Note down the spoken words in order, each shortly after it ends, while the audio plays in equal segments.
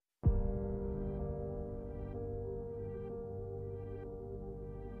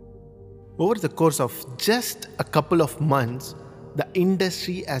Over the course of just a couple of months, the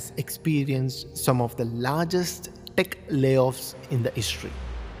industry has experienced some of the largest tech layoffs in the history.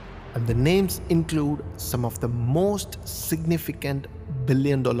 And the names include some of the most significant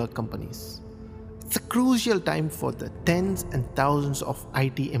billion-dollar companies. It's a crucial time for the tens and thousands of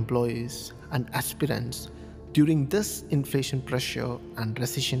IT employees and aspirants during this inflation pressure and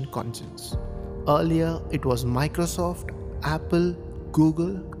recession concerns. Earlier, it was Microsoft, Apple,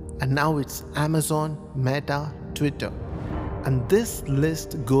 Google, and now it's Amazon, Meta, Twitter. And this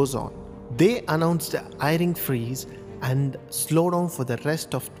list goes on. They announced a hiring freeze and slowdown for the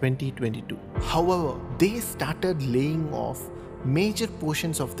rest of 2022. However, they started laying off major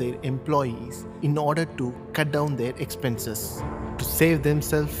portions of their employees in order to cut down their expenses to save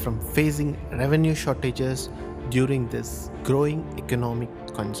themselves from facing revenue shortages during this growing economic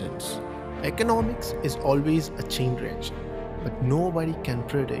concerns. Economics is always a chain reaction, but nobody can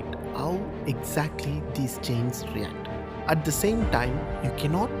predict how exactly these chains react. At the same time, you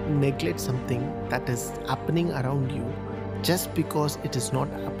cannot neglect something that is happening around you just because it is not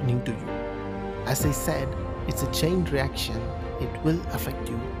happening to you. As I said, it's a chain reaction. It will affect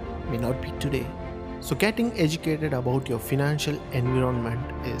you, may not be today. So getting educated about your financial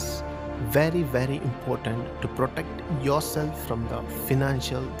environment is very, very important to protect yourself from the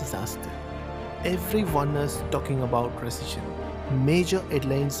financial disaster. Everyone is talking about recession. Major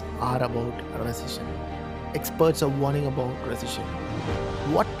headlines are about recession. Experts are warning about recession.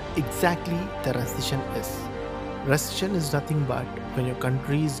 What exactly the recession is? Recession is nothing but when your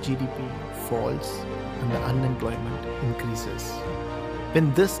country's GDP falls and the unemployment increases.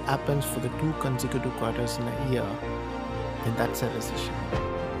 When this happens for the 2 consecutive quarters in a year, then that's a recession.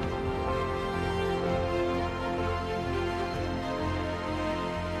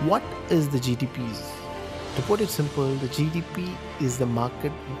 What is the GDP? To put it simple, the GDP is the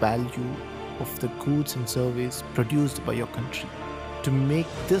market value of the goods and services produced by your country. To make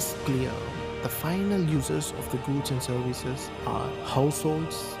this clear, the final users of the goods and services are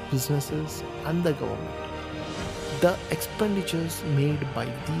households, businesses, and the government. The expenditures made by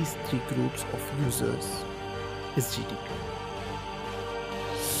these 3 groups of users is GDP.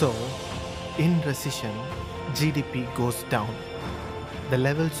 So, in recession, GDP goes down. The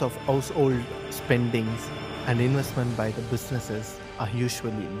levels of household spendings and investment by the businesses are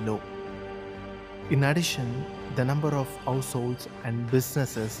usually low. In addition, the number of households and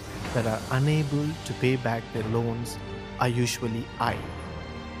businesses that are unable to pay back their loans are usually high.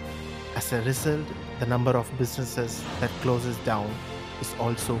 As a result, the number of businesses that closes down is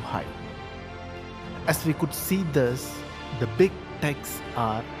also high. As we could see this, the big techs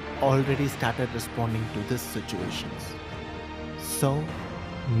are already started responding to these situations. So,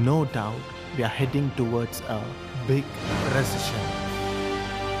 no doubt, we are heading towards a big recession.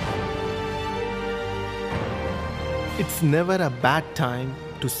 It's never a bad time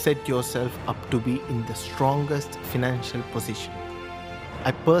to set yourself up to be in the strongest financial position.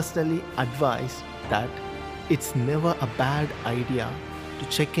 I personally advise that it's never a bad idea to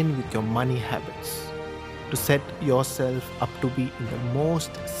check in with your money habits, to set yourself up to be in the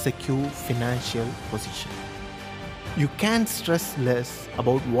most secure financial position. You can stress less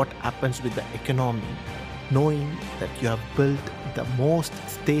about what happens with the economy, knowing that you have built the most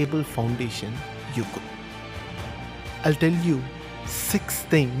stable foundation you could. I'll tell you 6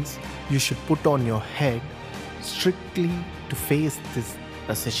 things you should put on your head strictly to face this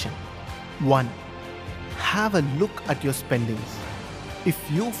recession. 1. Have a look at your spendings. If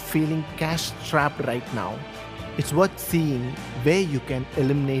you're feeling cash strapped right now, it's worth seeing where you can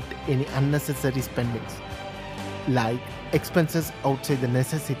eliminate any unnecessary spendings, like expenses outside the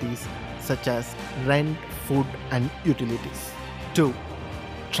necessities such as rent, food, and utilities. 2.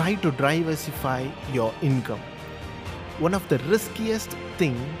 Try to diversify your income. One of the riskiest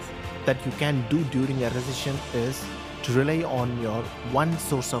things that you can do during a recession is to rely on your one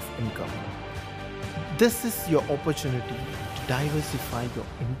source of income. This is your opportunity to diversify your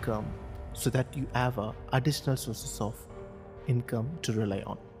income so that you have additional sources of income to rely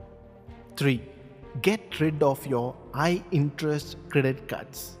on. 3. Get rid of your high interest credit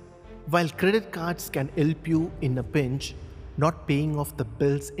cards. While credit cards can help you in a pinch, not paying off the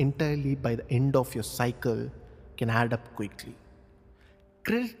bills entirely by the end of your cycle can add up quickly.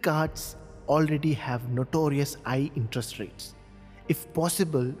 Credit cards already have notorious high interest rates. If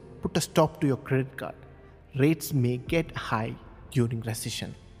possible, put a stop to your credit card. Rates may get high during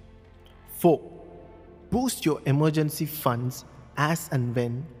recession. 4. Boost your emergency funds as and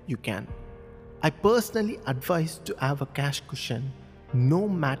when you can. I personally advise to have a cash cushion no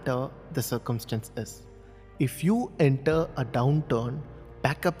matter the circumstance is. If you enter a downturn,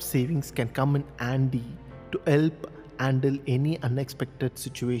 Backup savings can come in handy to help handle any unexpected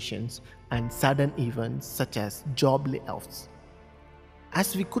situations and sudden events such as job layoffs.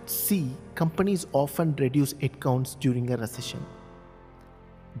 As we could see, companies often reduce headcounts during a recession.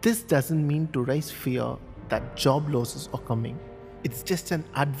 This doesn't mean to raise fear that job losses are coming. It's just an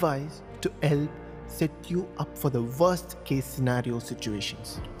advice to help set you up for the worst case scenario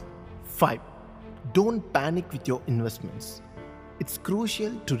situations. 5. Don't panic with your investments. It's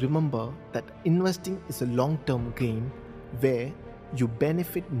crucial to remember that investing is a long-term game where you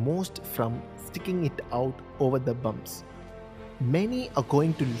benefit most from sticking it out over the bumps. Many are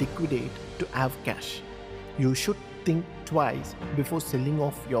going to liquidate to have cash. You should think twice before selling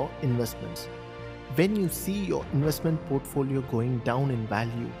off your investments. When you see your investment portfolio going down in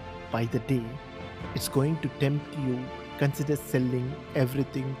value by the day, it's going to tempt you consider selling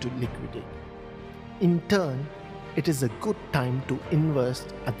everything to liquidate. In turn, it is a good time to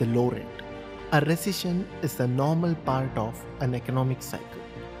invest at the low rate. A recession is a normal part of an economic cycle.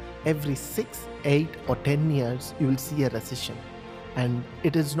 Every 6, 8 or 10 years you will see a recession, and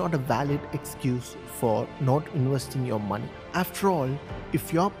it is not a valid excuse for not investing your money. After all,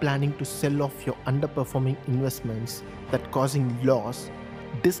 if you're planning to sell off your underperforming investments that causing loss,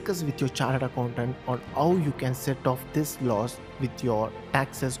 discuss with your chartered accountant on how you can set off this loss with your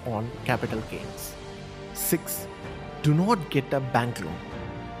taxes on capital gains. 6. Do not get a bank loan.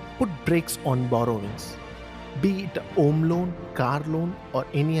 Put brakes on borrowings. Be it a home loan, car loan or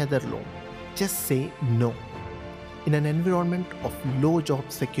any other loan. Just say no. In an environment of low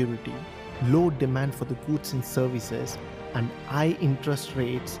job security, low demand for the goods and services, and high interest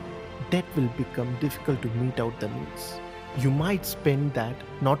rates, debt will become difficult to meet out the needs. You might spend that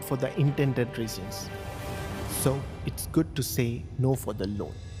not for the intended reasons. So it's good to say no for the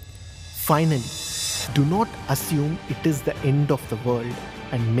loan. Finally, do not assume it is the end of the world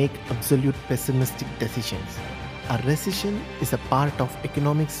and make absolute pessimistic decisions. A recession is a part of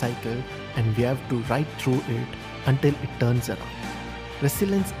economic cycle and we have to ride through it until it turns around.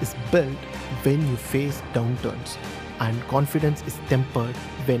 Resilience is built when you face downturns, and confidence is tempered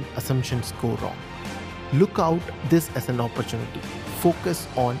when assumptions go wrong. Look out this as an opportunity. Focus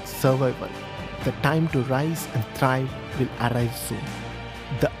on survival. The time to rise and thrive will arrive soon.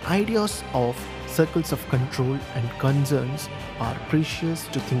 The ideas of circles of control and concerns are precious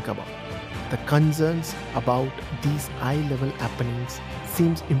to think about. The concerns about these high-level happenings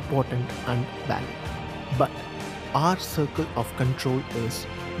seems important and valid. But our circle of control is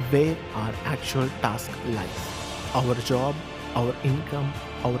where our actual task lies. Our job, our income,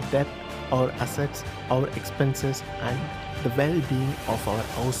 our debt, our assets, our expenses, and the well-being of our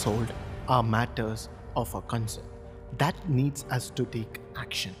household are matters of our concern. That needs us to take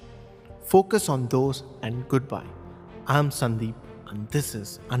action. Focus on those and goodbye. I'm Sandeep and this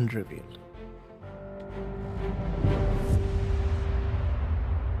is Unrevealed.